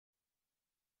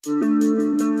Hey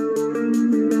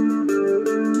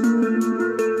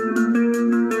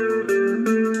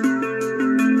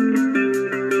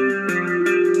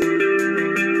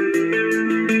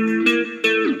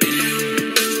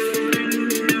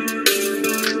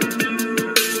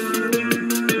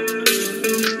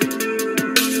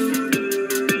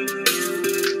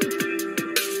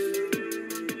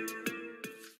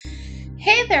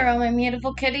there, all my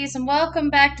beautiful kitties, and welcome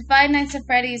back to Five Nights at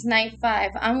Freddy's Night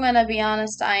 5. I'm gonna be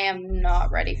honest, I am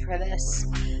not ready for this.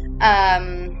 I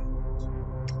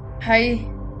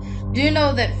do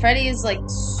know that Freddy is, like,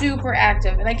 super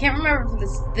active, and I can't remember if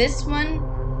it's this one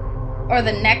or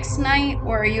the next night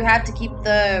where you have to keep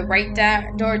the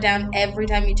door down every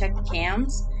time you check the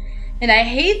cams. And I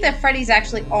hate that Freddy's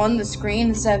actually on the screen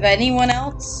instead of anyone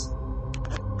else.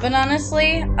 But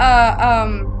honestly,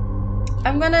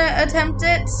 I'm gonna attempt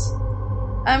it.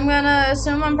 I'm gonna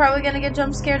assume I'm probably gonna get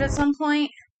jump scared at some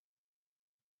point.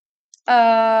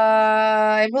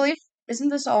 I believe, isn't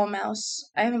this all mouse?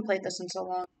 I haven't played this in so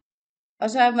long. I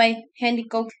also have my handy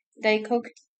Coke, Diet Coke,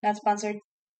 not sponsored.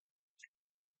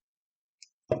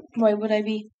 Why would I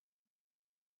be?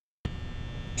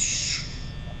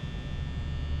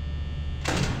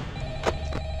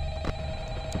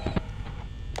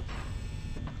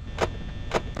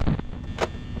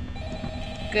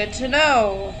 Good to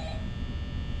know.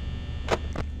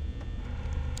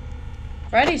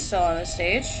 Freddy's still on the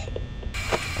stage.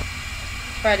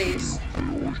 Freddy's.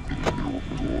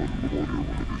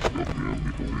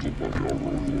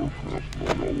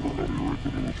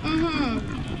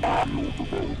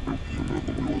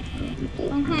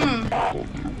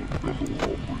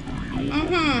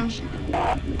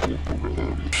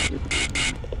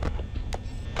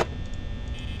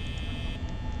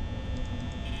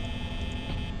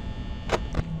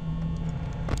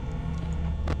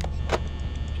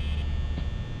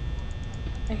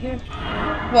 I hear.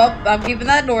 Well, I'm keeping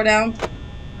that door down.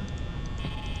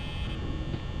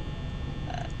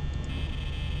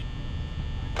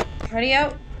 Freddy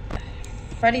out?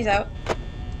 Freddy's out.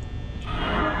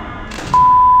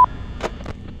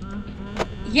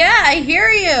 Yeah, I hear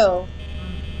you!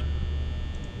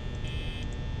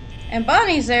 And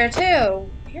Bonnie's there too.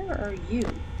 Where are you?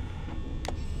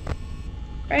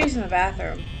 Freddy's in the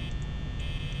bathroom.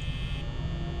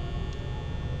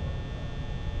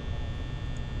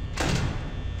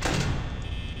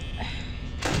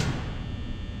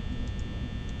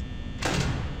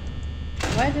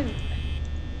 Why did...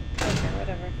 Okay,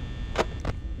 whatever.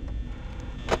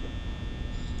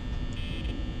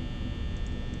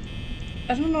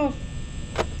 I don't know if...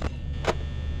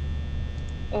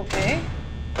 Okay.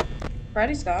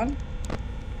 Freddy's gone.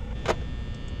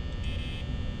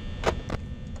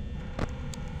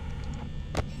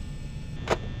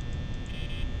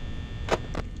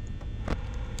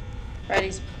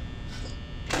 Freddy's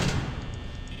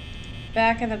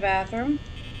back in the bathroom.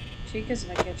 Chica's in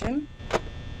the kitchen.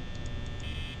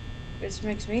 This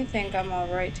makes me think I'm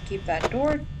alright to keep that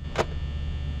door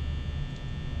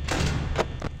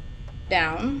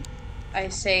down. I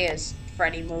say as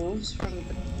Freddy moves from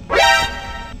the...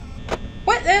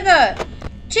 What the...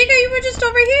 Chica, you were just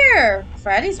over here!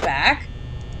 Freddy's back.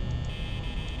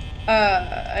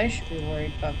 I should be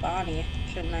worried about Bonnie,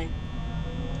 shouldn't I?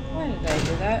 Why did I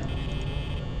do that?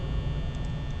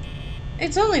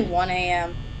 It's only 1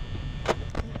 a.m.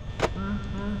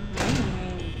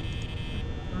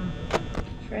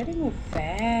 Freddy move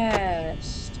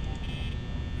fast.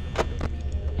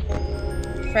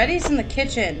 Freddy's in the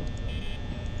kitchen.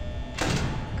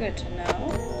 Good to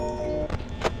know.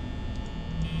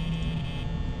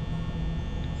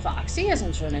 Foxy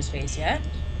hasn't shown his face yet.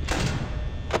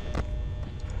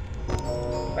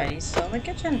 Freddy's still in the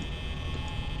kitchen.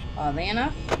 Oddly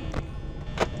enough.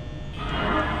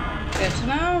 Good to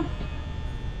know.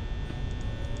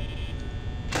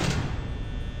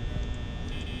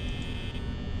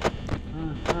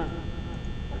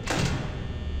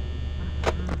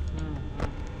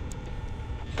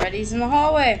 Freddy's in the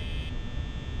hallway.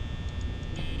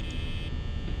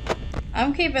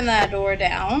 I'm keeping that door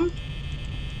down.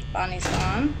 Bonnie's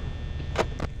gone.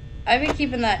 I've been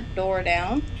keeping that door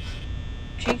down.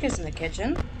 Chica's in the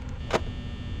kitchen.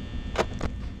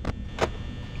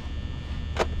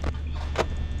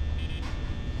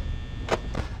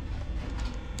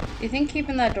 Do you think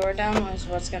keeping that door down was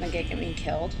what's gonna get me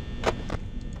killed?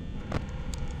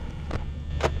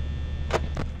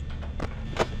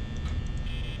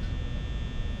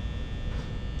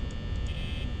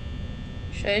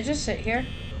 Should I just sit here?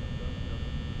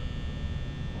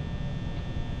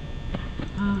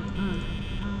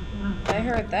 I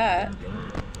heard that.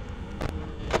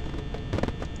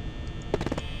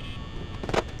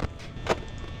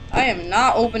 I am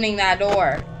not opening that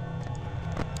door.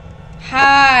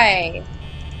 Hi.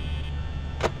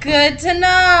 Good to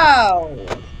know.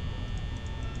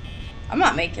 I'm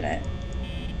not making it.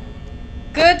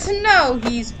 Good to know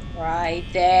he's right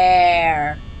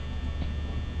there.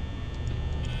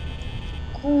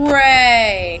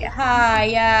 Great. Hi,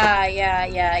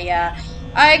 yeah.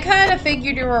 I kind of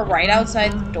figured you were right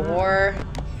outside the door.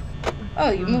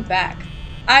 Oh, you moved back.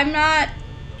 I'm not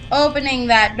opening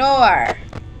that door.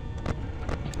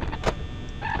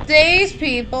 These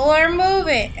people are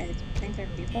moving. I think they're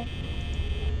people.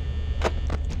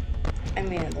 I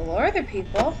mean, the lore they're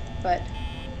people, but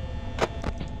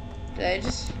did I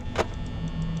just...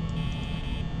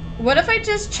 What if I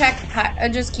just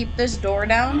just keep this door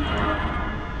down?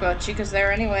 Well, Chica's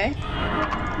there anyway.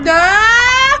 No!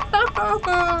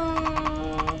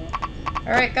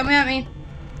 Alright, come at me.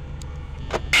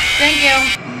 Thank you.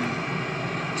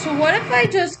 So what if I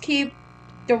just keep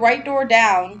the right door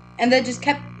down and then just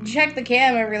check the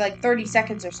cam every like 30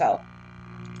 seconds or so?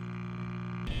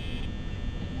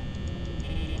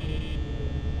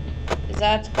 Is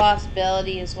that a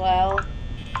possibility as well?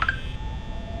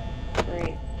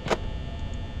 Great.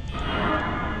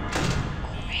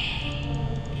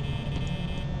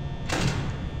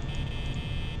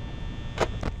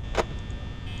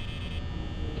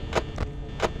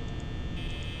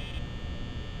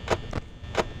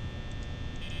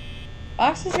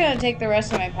 Fox is gonna take the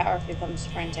rest of my power if he comes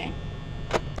sprinting.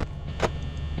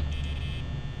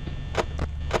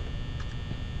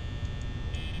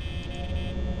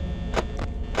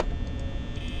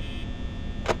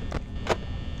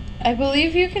 I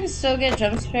believe you can still get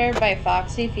jump scared by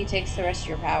Foxy if he takes the rest of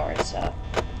your power, so.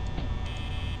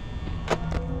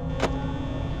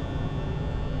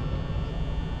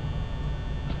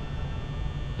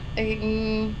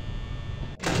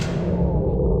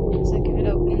 Looks like if it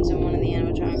opens and one of the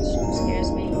animatronics jump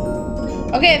scares me.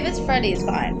 Okay, if it's Freddy, it's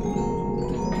fine.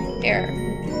 Here,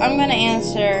 I'm gonna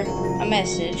answer a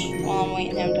message while I'm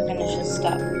waiting him to finish his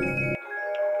stuff.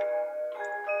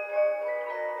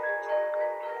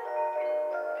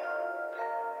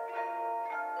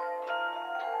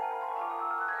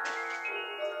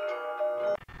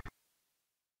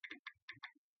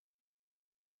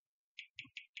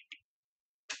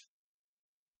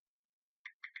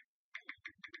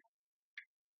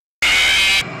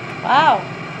 Wow.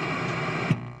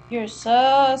 You're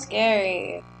so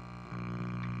scary.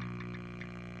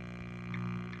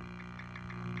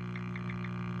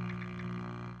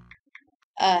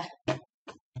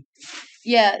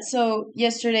 Yeah, so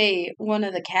yesterday, one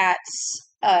of the cats,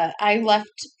 I left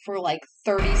for like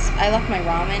 30, I left my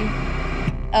ramen.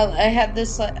 I had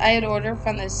this, I had ordered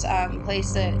from this,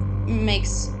 place that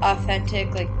makes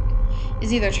authentic, like,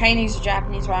 is either Chinese or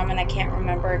Japanese ramen, I can't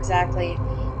remember exactly.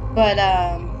 But,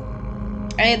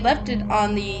 I had left it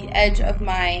on the edge of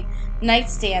my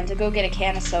nightstand to go get a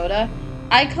can of soda.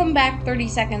 I come back 30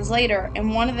 seconds later,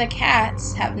 and one of the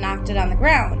cats have knocked it on the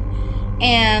ground.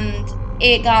 And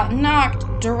it got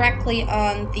knocked directly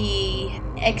on the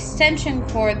extension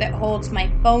cord that holds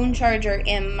my phone charger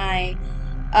and my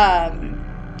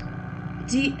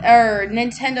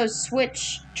Nintendo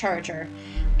Switch charger.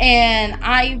 And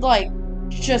I like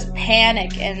just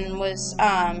panicked and was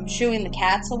shooing the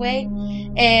cats away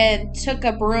and took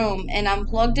a broom and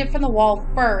unplugged it from the wall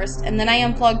first, and then I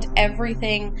unplugged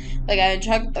everything. Like I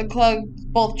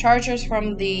unplugged both chargers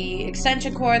from the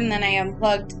extension cord, and then I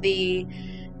unplugged the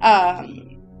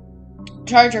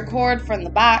charger cord from the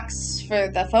box for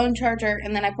the phone charger,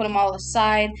 and then I put them all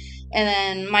aside. And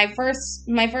then my first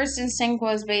instinct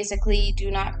was basically do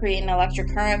not create an electric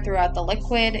current throughout the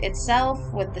liquid itself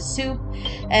with the soup.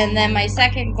 And then my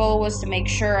second goal was to make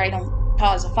sure I don't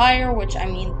cause a fire, which, I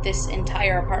mean, this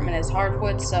entire apartment is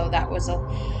hardwood, so that was a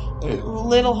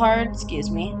little hard,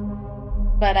 excuse me.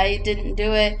 But I didn't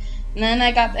do it. And then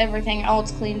I got everything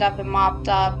else cleaned up and mopped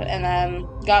up, and then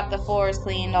got the floors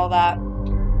cleaned, all that.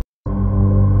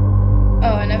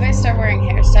 Oh, and if I start wearing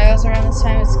hairstyles around this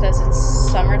time, it's because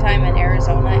it's summertime in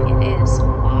Arizona. It is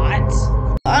hot.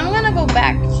 I'm gonna go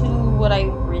back to what I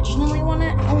originally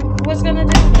was gonna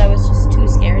do, but I was just too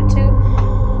scared to.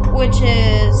 Which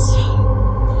is,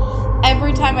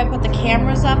 every time I put the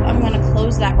cameras up, I'm gonna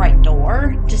close that right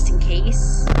door, just in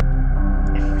case.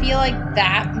 I feel like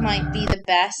that might be the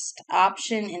best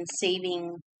option in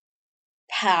saving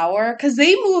power, because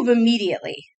they move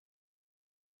immediately.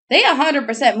 They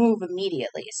 100% move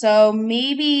immediately. So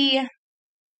maybe...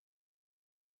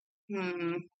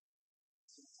 And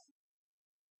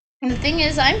the thing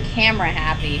is, I'm camera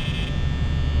happy.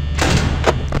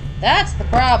 That's the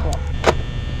problem.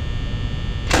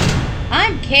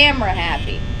 I'm camera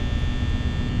happy.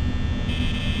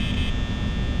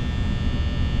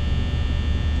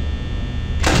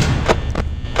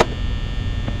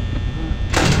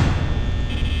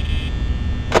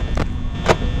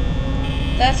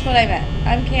 That's what I meant.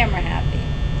 I'm camera happy.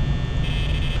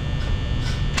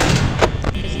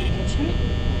 Is in the kitchen.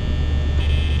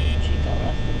 Chica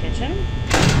left the kitchen.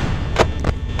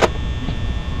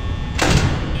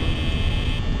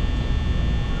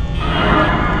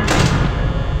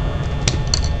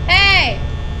 Hey!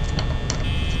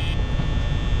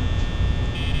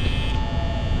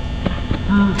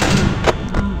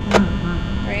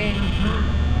 Great.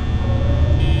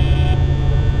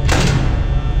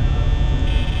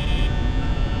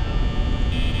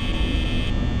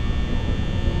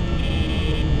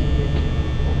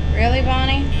 Really,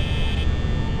 Bonnie?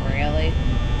 Really?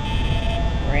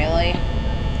 Really?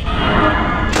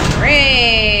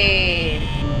 Great!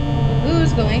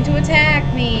 Who's going to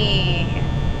attack me?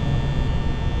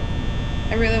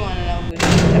 I really want to know who's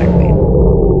going to attack me.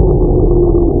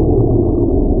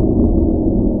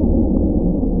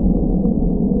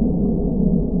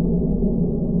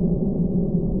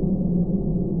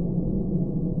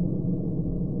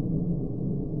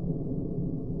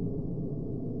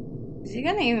 Is he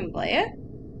gonna even play it?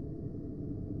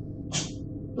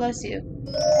 Bless you.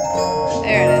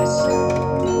 There it is.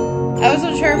 I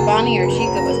wasn't sure if Bonnie or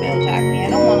Chica was gonna attack me. I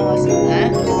don't want to listen to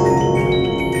that.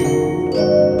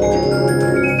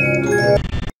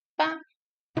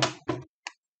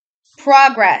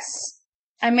 Progress.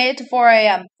 I made it to 4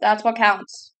 a.m. That's what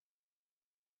counts.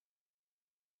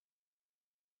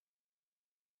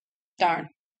 Darn.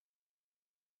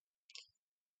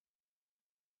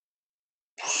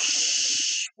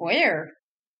 Where?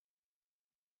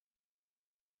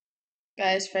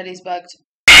 Guys, Freddy's bugged.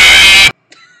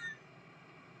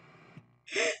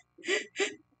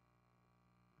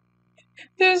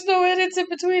 There's no edits in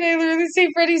between. I literally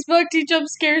say Freddy's bugged. He jump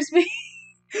scares me.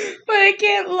 But I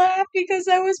can't laugh because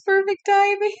that was perfect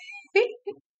timing.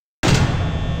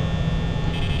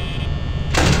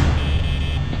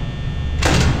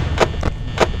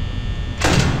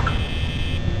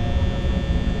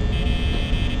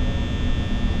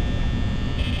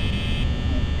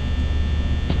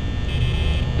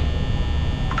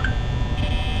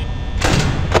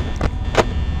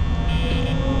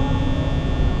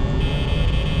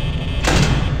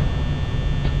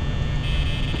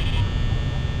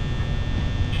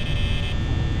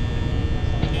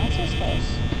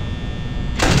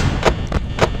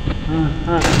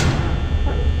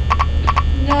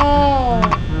 No.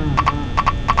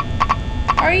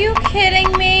 Are you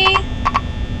kidding me?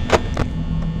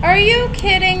 Are you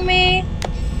kidding me?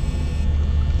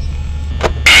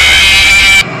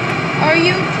 Are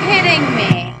you kidding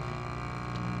me?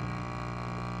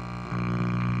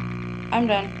 I'm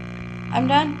done. I'm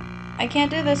done. I can't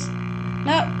do this.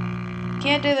 Nope.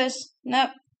 Can't do this.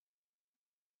 Nope.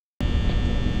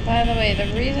 By the way, the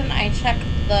reason I checked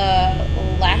the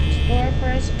left door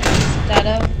first instead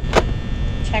of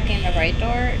checking the right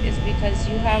door is because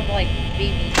you have like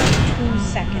maybe 2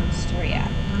 seconds to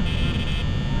react.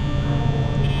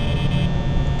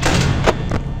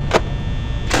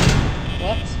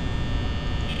 Whoops.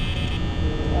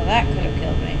 Well, that could have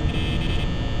killed me.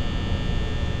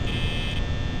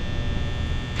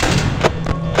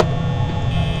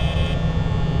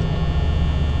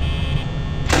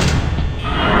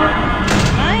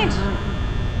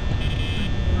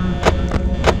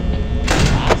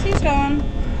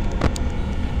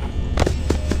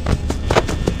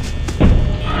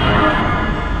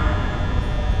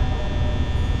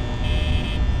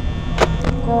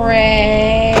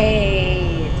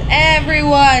 Great!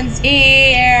 Everyone's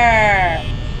here!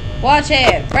 Watch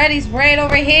it! Freddy's right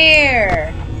over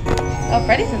here! Oh,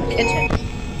 Freddy's in the kitchen.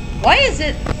 Why is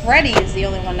it Freddy is the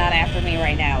only one not after me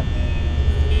right now?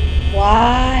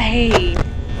 Why?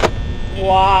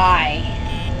 Why?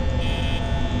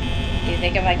 Do you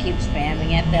think if I keep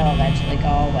spamming it, they'll eventually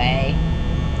go away?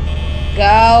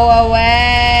 Go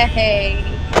away!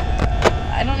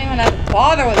 I don't even have to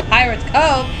bother with Pirate's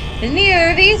Cove. And neither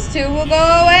of these two will go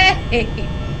away.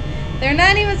 They're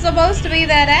not even supposed to be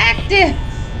that active.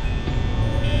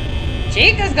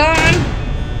 Chica's gone.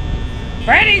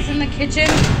 Freddy's in the kitchen.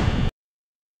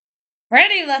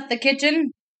 Freddy left the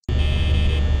kitchen.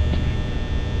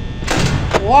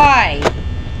 Why?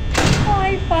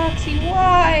 Why, Foxy?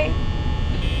 Why?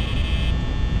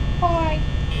 Why?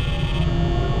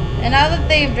 And now that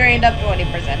they've drained up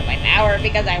 20% of my power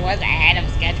because I was ahead of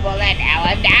schedule and now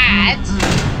I'm not.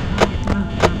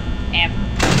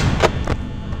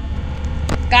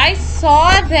 Guys saw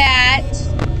that.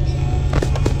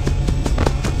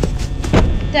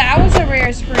 That was a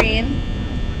rare screen.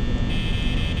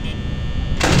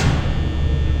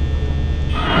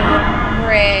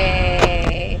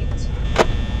 Great.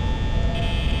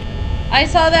 I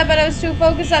saw that, but I was too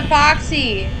focused on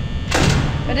Foxy.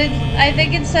 But I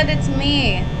think it said it's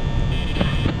me.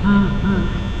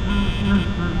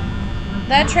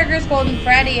 That triggers Golden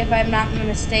Freddy, if I'm not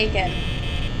mistaken.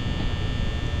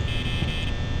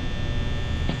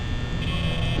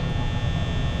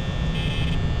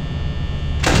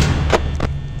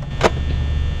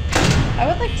 I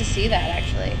would like to see that,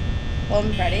 actually.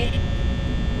 Golden Freddy.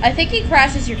 I think he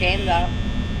crashes your game, though.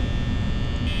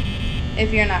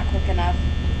 If you're not quick enough.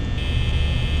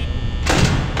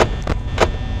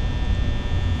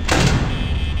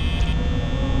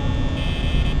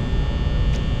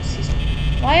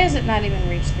 Why has it not even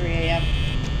reached 3 a.m.?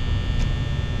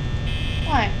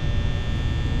 Why?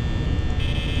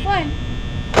 Why?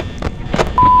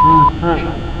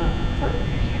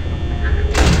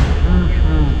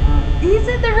 He's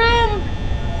in the room!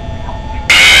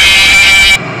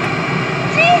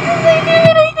 Jesus, I knew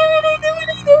it! I knew it! I knew it!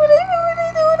 I knew it! I knew it!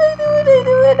 I knew it! I knew it! I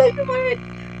knew it! I knew it!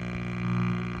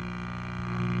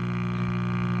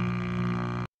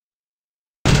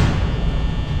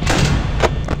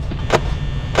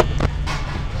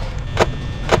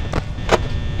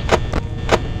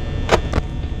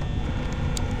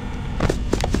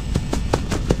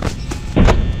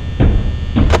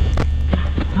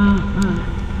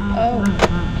 Oh.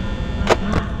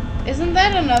 Isn't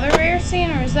that another rare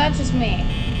scene, or is that just me?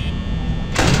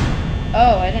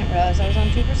 Oh, I didn't realize I was on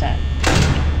 2%.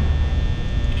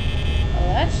 Oh,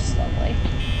 that's just lovely.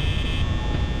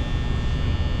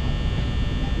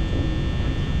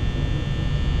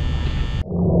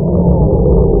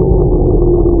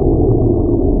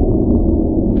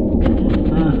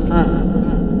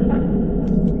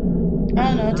 I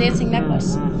don't know, dancing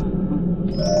necklace.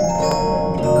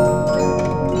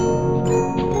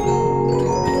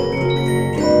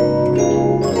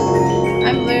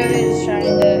 I'm literally just trying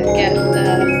to get the...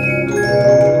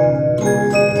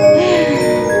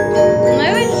 I'm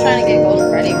literally just trying to get Golden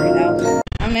Freddy right now.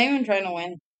 I'm not even trying to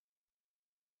win.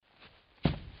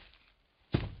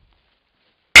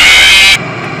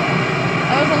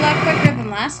 That was a lot quicker than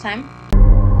last time.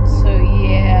 So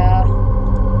yeah.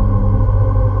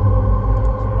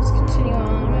 Let's continue on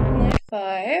with night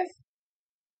 5.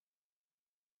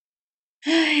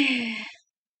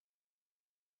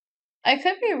 I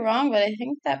could be wrong, but I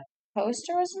think that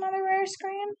poster was another rare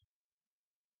screen.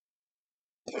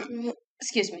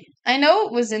 Excuse me. I know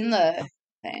it was in the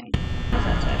thing. Was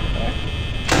outside the door.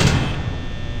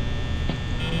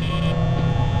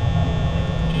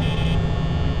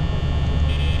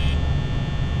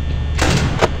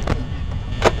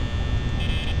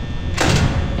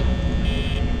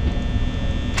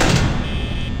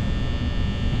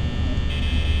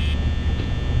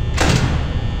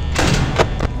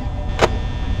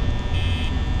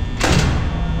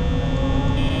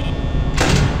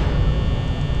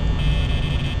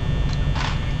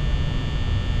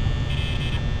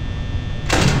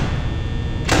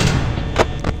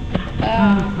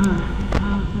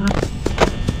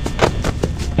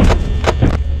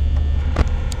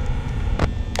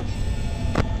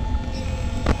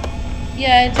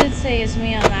 Yeah, it did say it's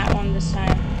me on that one this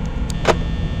time.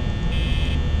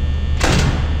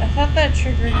 I thought that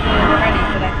triggered me already,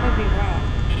 but I could be wrong.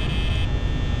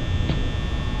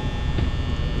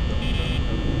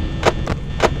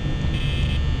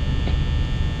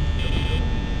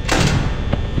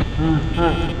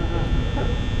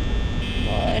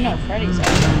 Well, I know Freddy's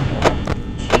outside the door.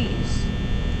 Jeez.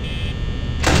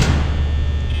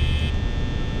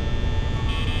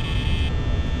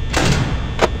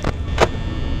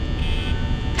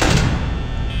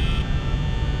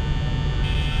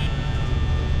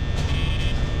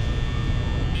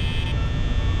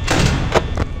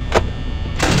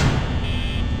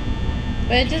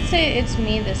 But it did say it's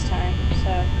me this time,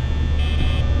 so...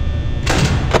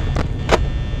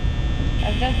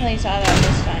 I definitely saw that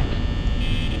this time.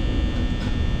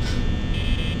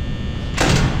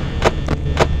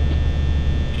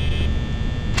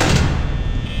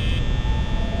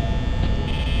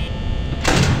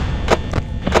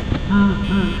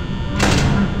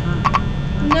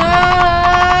 No!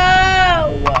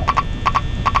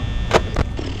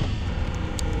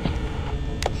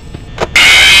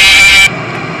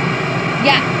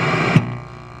 Yeah.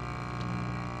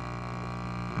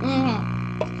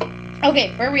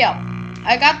 Okay, for real.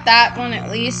 I got that one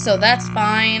at least, so that's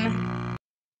fine.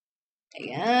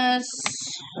 Yes.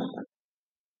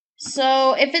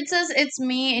 So, if it says it's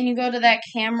me and you go to that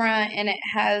camera and it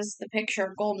has the picture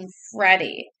of Golden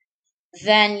Freddy,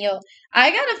 then you'll... I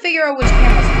gotta figure out which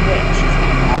camera's which is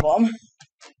my problem.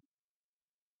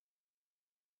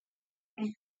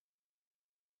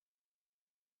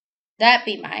 That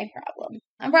be my problem.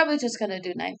 I'm probably just gonna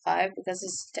do night 5 because this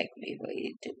is taking me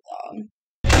way too long.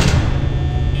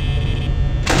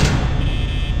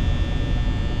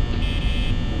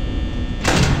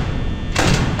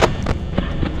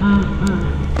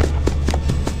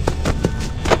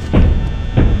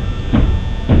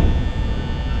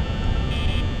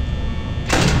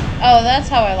 Oh, that's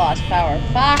how I lost power.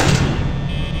 Foxy.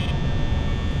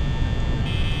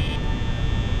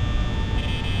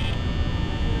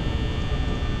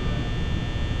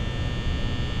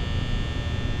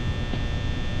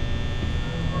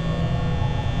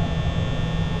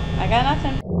 I got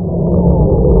nothing.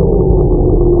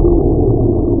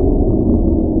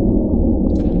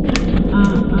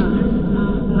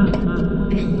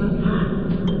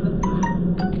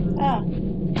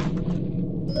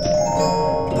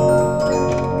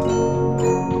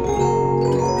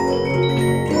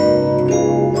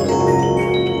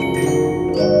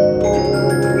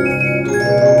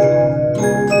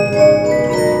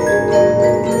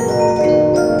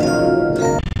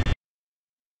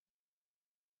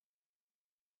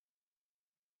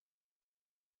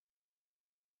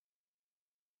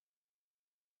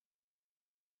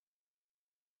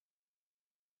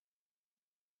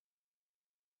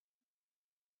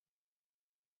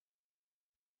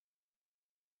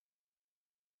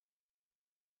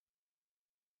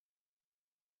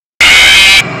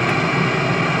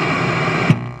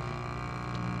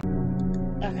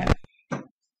 Okay.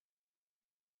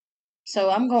 So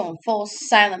I'm going full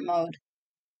silent mode.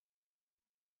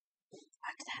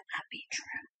 Why could that not be true?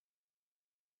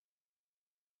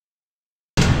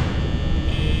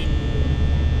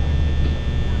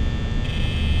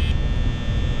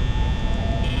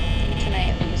 Tonight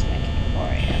at least make it 4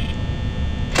 a.m.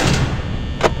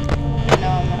 I know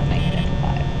I'm gonna make it at 5,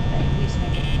 but at least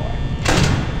make it 4.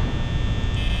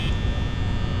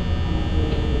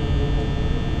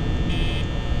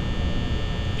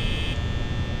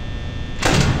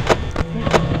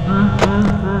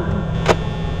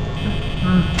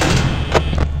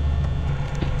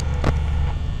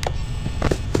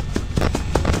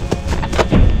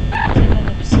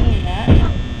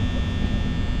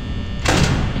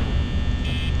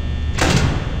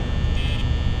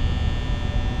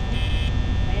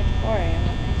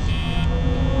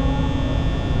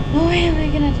 No way I'm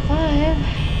making it to 5.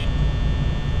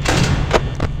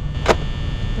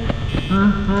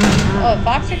 Oh, if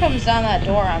Foxy comes down that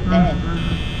door, I'm dead.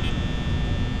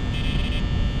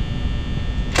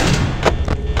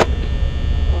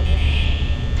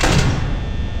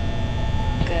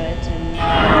 Good to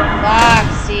know.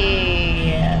 Foxy!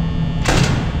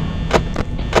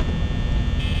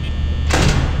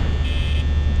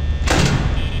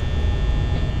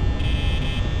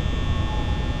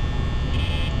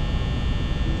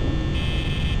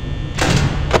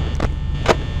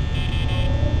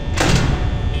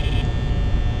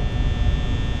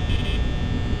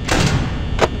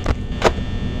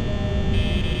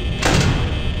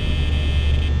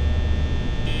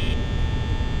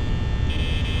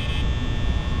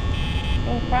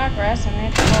 Progress, I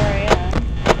made 4 a.m.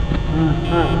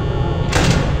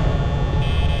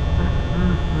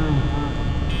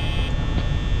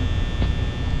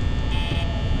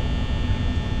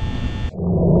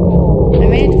 I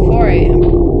made it to 4 a.m.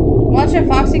 Watch if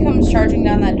Foxy comes charging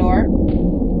down that door.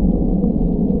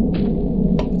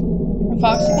 If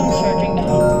Foxy comes charging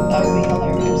down, that would be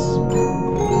hilarious.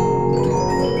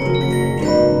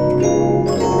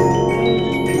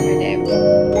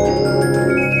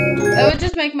 That would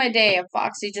just make my day if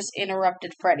Foxy just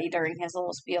interrupted Freddy during his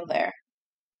little spiel there.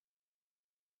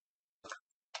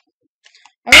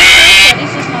 Are we sure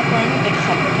Freddy's just not throwing a big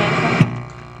temper tantrum?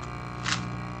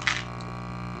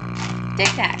 Tic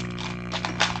Tac.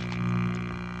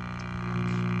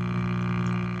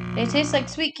 They taste like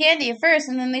sweet candy at first,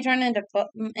 and then they turn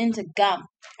into gum.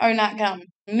 Or not gum,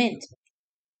 mint.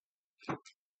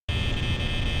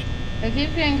 I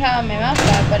keep getting caught on my mouse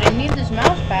pad, but I need this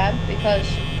mouse pad because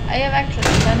I have actually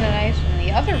tendonitis in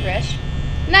the other wrist.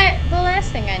 And the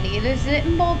last thing I need is it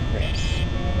in both wrists.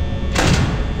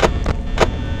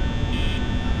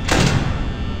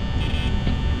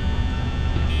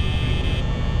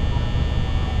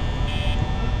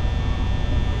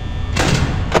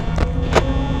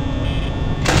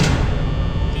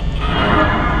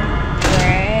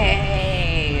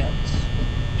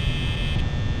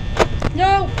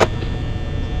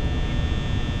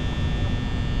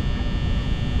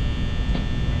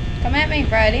 Come at me,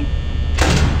 Freddy.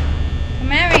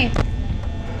 Come at me.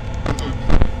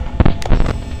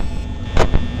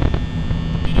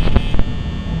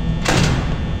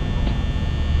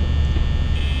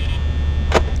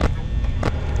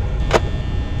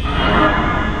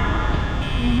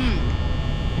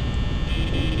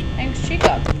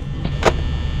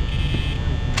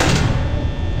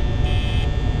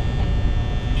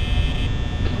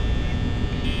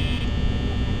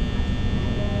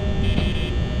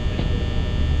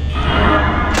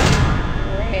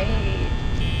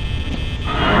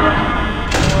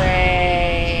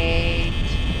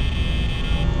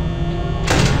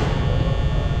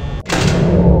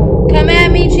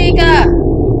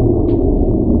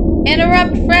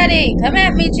 Come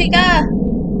at me, chica.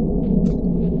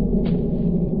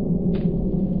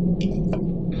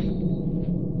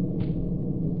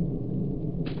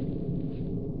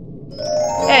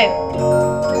 Okay.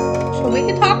 So we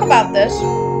can talk about this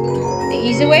the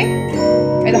easy way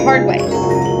or the hard way.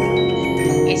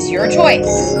 It's your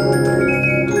choice.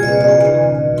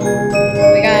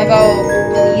 We're gonna go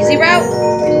the easy route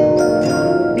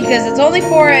because it's only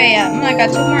 4 a.m. I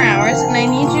got 2 more hours and I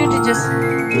need you to just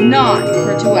not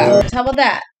for 2 hours. How about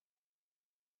that?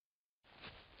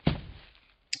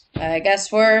 I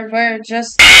guess we're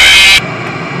just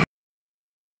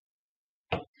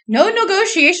no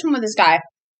negotiation with this guy.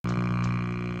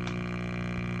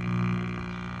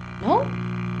 No?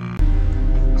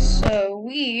 So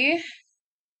we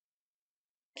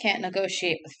can't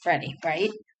negotiate with Freddy, right?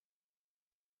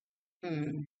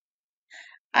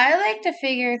 I like to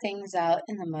figure things out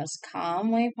in the most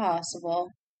calm way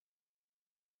possible.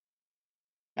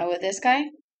 Now with this guy,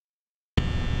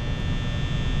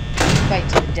 fight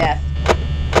to the death.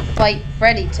 Fight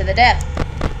Freddy to the death.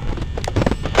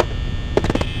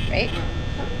 Right?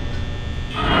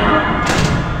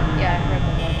 Yeah, I heard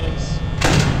the lovelies.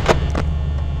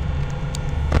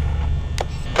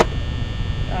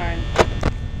 Darn.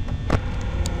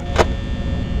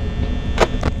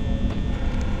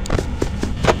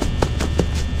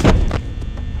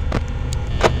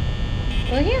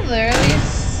 Will he literally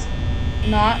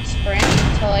not sprint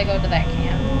until I go to that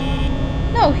camp?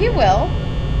 No, he will.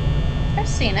 I've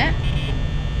seen it.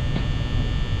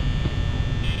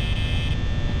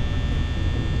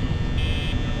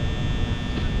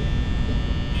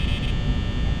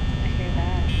 I hear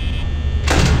that.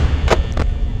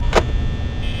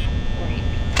 Great.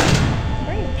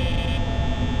 Great.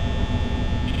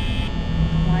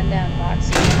 Come on down,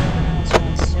 Foxy. Everyone else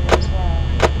wants to as well.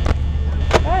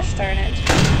 Gosh darn it.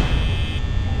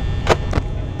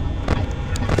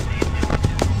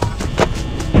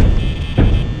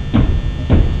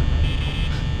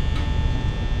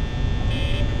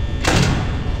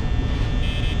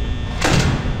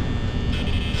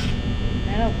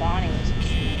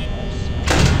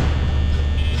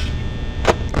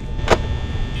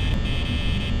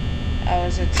 How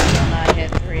is it still not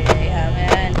hit 3 a.m.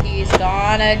 and he's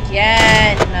gone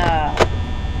again?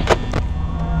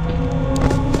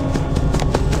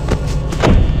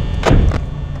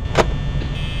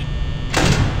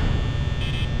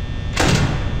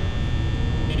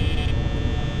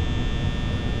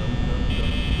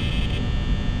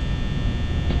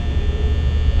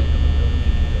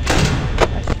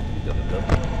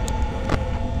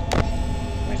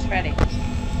 Where's Freddy?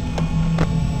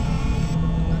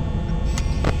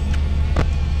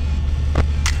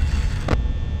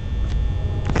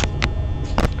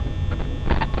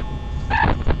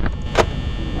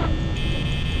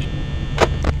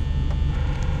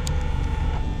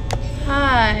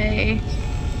 Hi.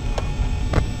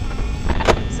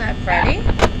 Is that Freddy?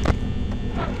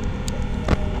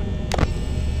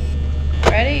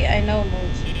 Freddy, I know,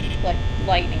 moves like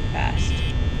lightning fast.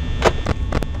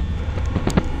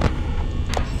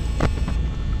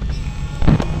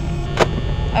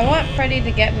 I want Freddy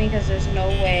to get me because there's no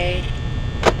way.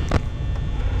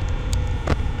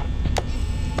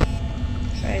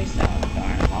 Freddy's down the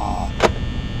darn hall.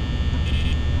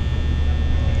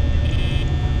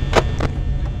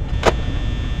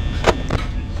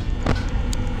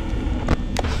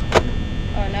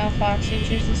 Oh no, Foxy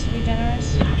chooses to be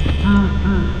generous.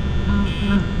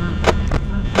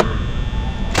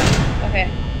 Okay.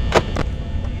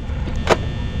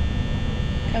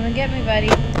 Come and get me, buddy.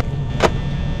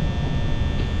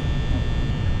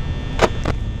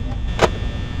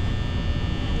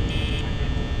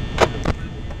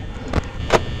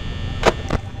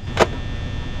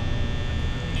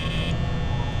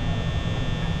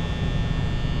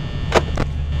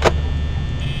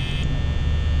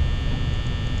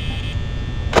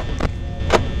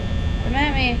 Come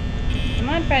at me. Come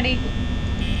on, Freddy.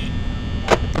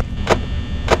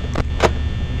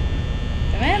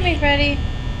 Come at me, Freddy.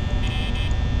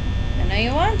 I know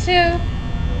you want to.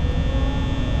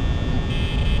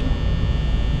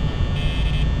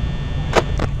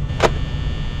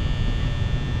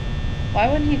 Why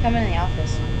wouldn't he come in the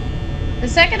office? The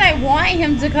second I want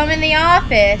him to come in the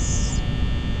office.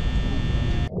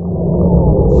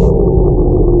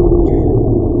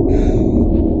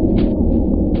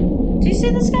 Do you see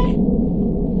this guy?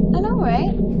 I know,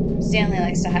 right? Stanley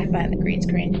likes to hide behind the green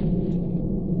screen.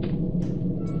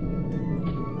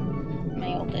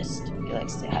 My oldest. He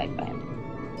likes to hide behind the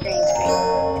green screen.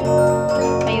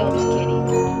 My oldest kitty.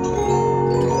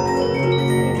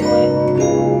 Good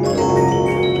boy.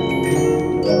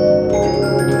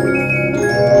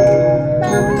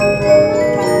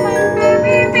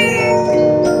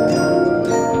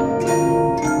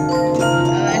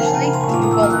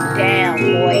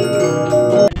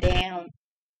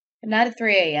 Not at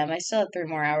 3 a.m. I still have 3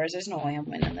 more hours. There's no way I'm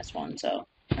winning this one, so.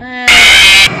 Why?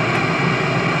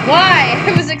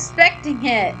 I was expecting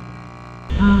it.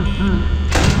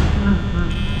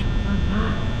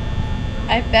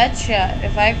 I betcha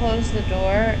if I close the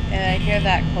door and I hear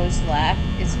that close laugh,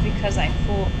 it's because I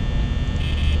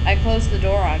closed the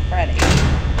door on Freddy.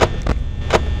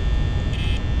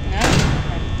 No?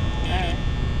 Alright.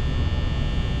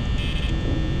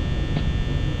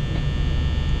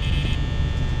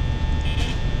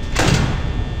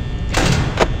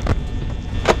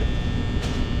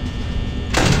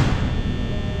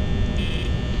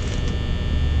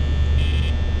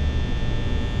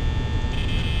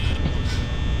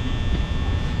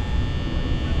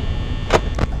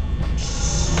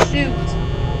 Shoot.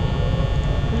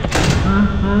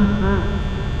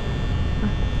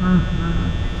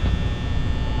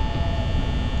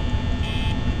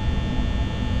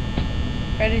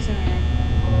 Freddy's in the room.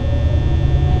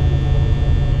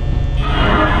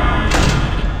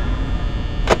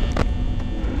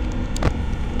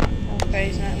 Oh,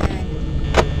 Freddy's not in the room.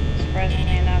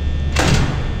 Surprisingly enough.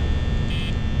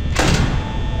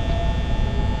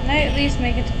 Can I at least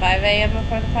make it to 5 a.m.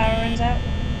 before the power runs out?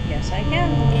 Yes, I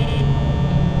can.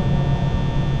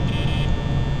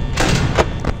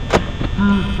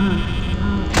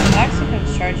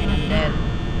 Oxycon's charging, I'm dead.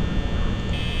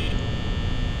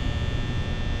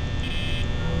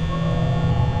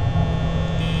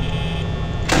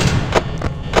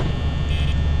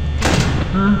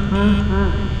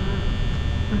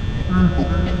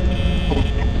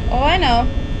 Oh, I know.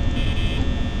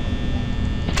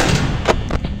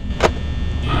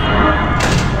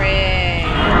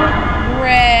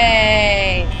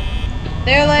 Great.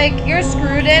 They're like, you're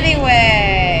screwed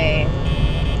anyway.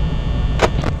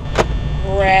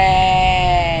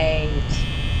 Great.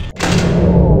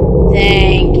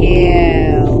 Thank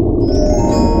you.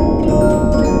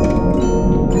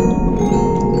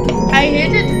 I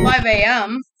hit it to 5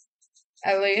 a.m.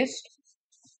 At least.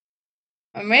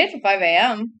 I made it to 5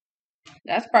 a.m.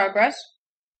 That's progress.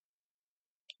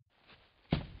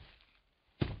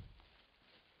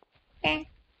 Bang.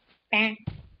 Bang.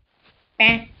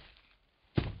 Bang.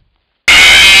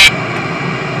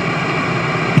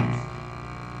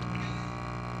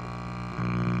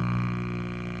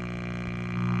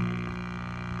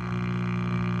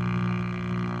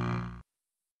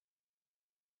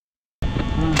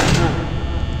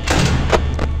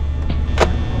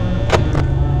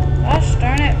 Gosh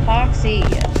darn it, Foxy.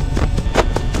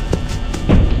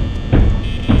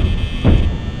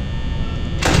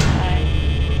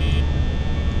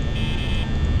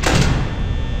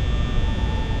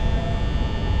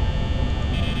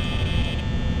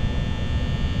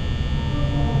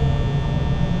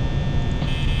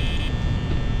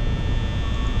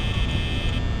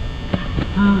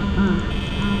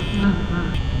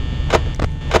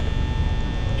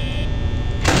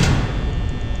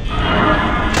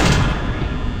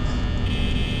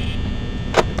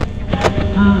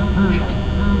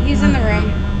 He's in the room.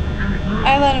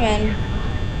 I let him in.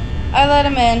 I let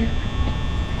him in.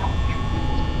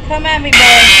 Come at me, boy.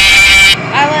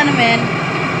 I let him in.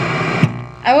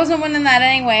 I wasn't winning that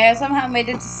anyway. I somehow made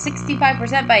it to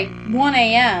 65% by 1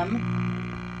 a.m.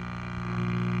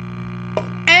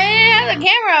 And I didn't have the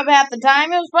camera up half the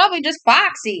time. It was probably just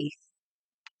Foxy.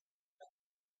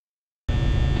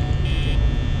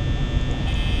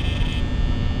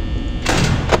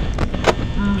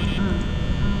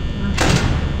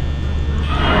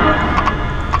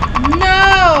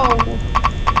 No!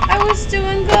 I was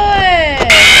doing good.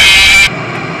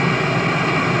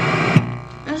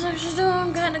 I was actually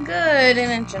doing kind of good,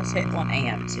 and it just hit 1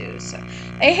 a.m. too. So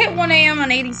it hit 1 a.m. on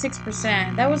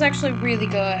 86%. That was actually really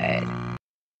good.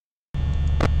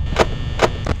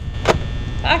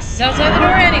 Foxy's outside the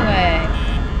door anyway.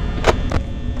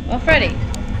 Well, Freddy.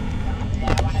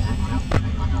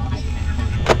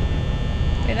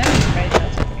 Wait, that means Freddy's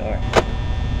outside the door.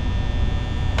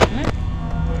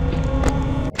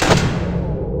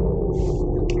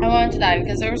 I wanted to die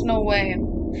because there was no way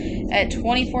at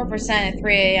 24% at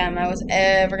 3 a.m. I was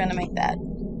ever going to make that.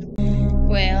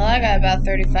 Well, I got about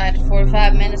 35 to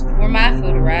 45 minutes before my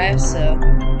food arrives, so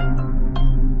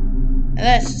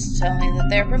that's just telling me that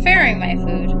they're preparing my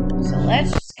food. So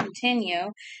let's just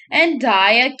continue and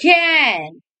die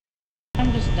again.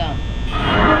 I'm just dumb.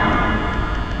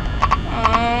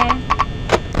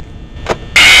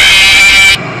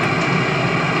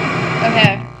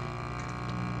 Okay.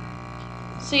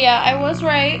 So yeah, I was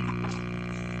right.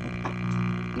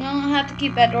 You don't have to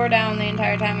keep that door down the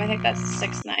entire time. I think that's the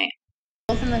 6th night.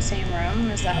 Both in the same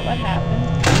room? Is that what happened?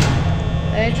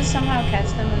 Did I just somehow catch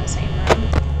them in the same room?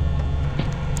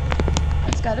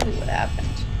 That's gotta be what happened.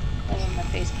 Moving my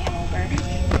face cam over.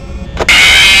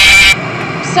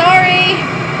 Sorry!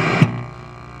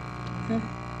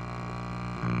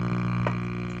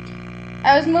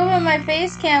 I was moving my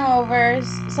face cam over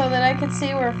so that I could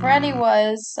see where Freddy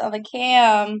was on the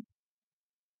cam.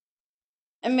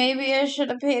 And maybe I should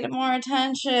have paid more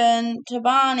attention to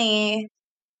Bonnie.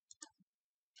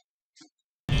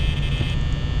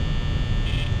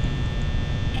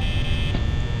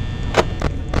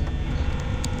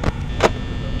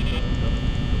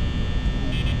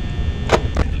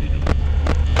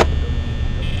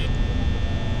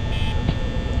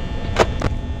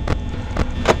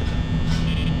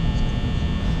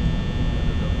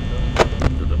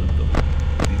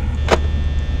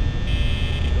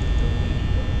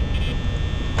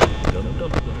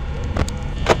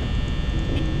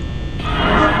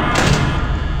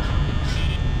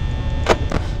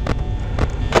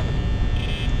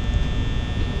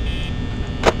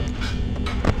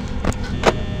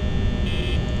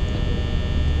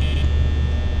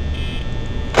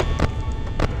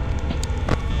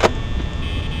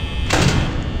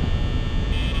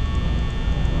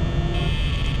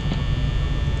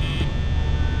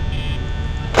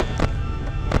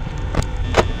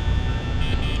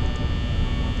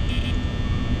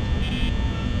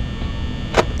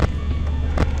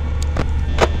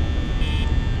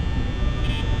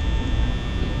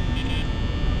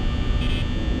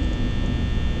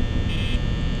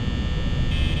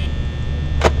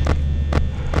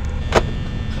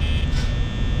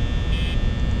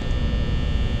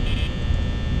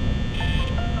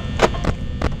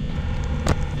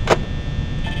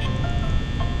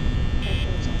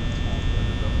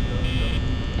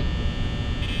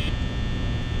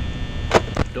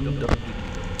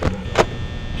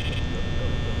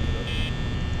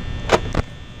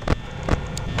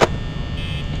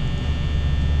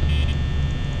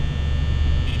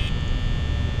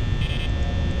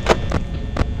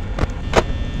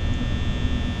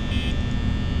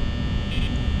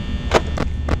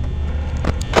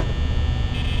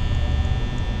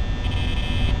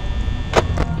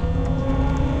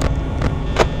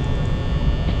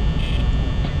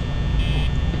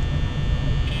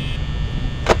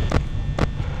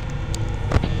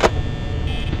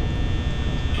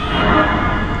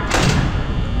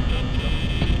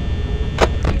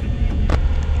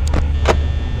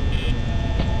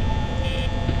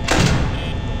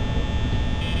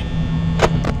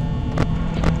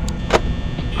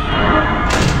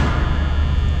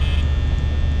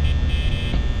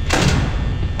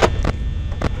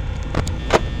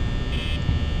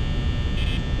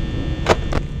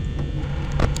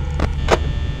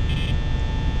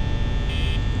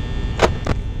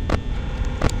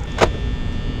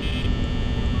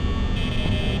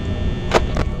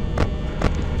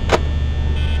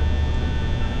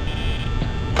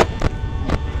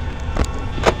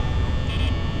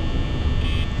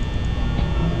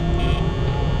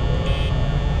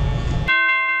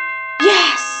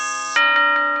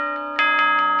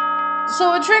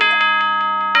 So a trick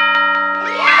I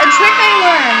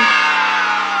learned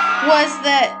was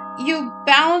that you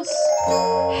bounce.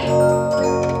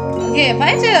 Okay,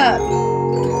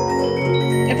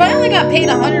 if I only got paid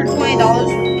 $120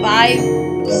 for 5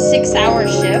 6-hour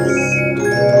shifts,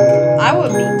 I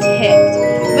would be ticked.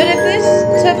 But if this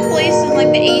took place in like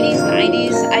the 80s,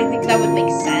 90s, I think that would make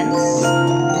sense.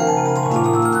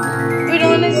 But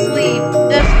honestly,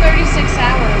 that's 36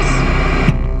 hours.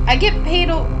 I'd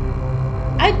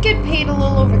get paid a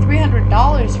little over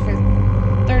 $300 for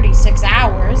 36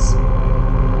 hours.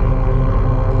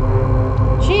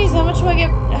 Jeez, how much do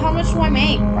I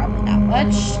make? Probably not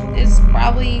much.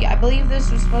 I believe this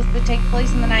was supposed to take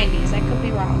place in the 90s. I could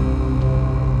be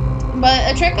wrong.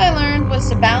 But a trick I learned was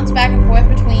to bounce back and forth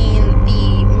between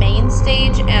the main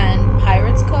stage and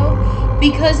Pirates Cove.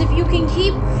 Because if you can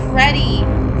keep Freddy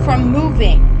from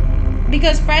moving,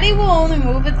 because Freddy will only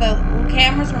move if the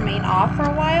cameras remain off for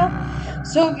a while.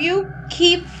 So if you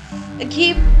keep the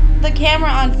camera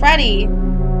on Freddy,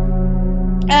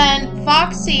 and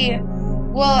Foxy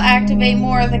will activate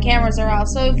more if the cameras are off.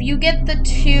 So if you get the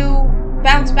two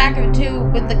bounce back of two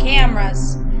with the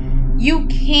cameras, you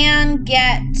can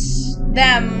get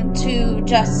them to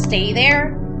just stay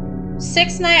there.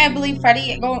 6th night, I believe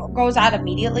Freddy goes out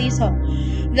immediately, so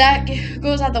that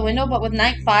goes out the window. But with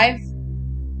night 5,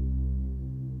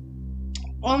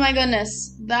 oh my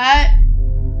goodness, that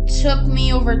took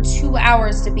me over 2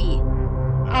 hours to beat.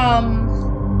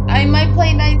 I might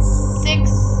play night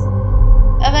 6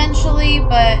 eventually,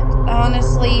 but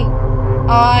honestly,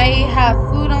 I have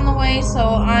food on the way, so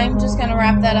I'm just gonna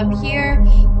wrap that up here.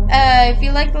 If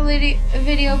you like the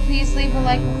video, please leave a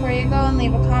like before you go and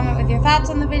leave a comment with your thoughts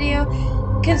on the video.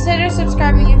 Consider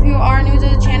subscribing if you are new to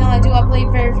the channel. I do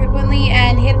upload very frequently,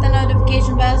 and hit the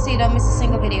notification bell so you don't miss a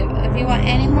single video. If you want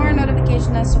any more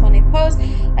notification as to when I post,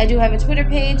 I do have a Twitter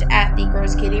page at the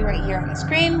Gross Kitty right here on the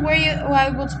screen where I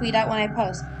will tweet out when I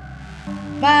post.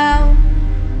 Well,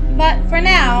 but for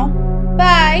now,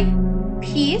 bye,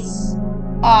 peace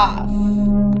off.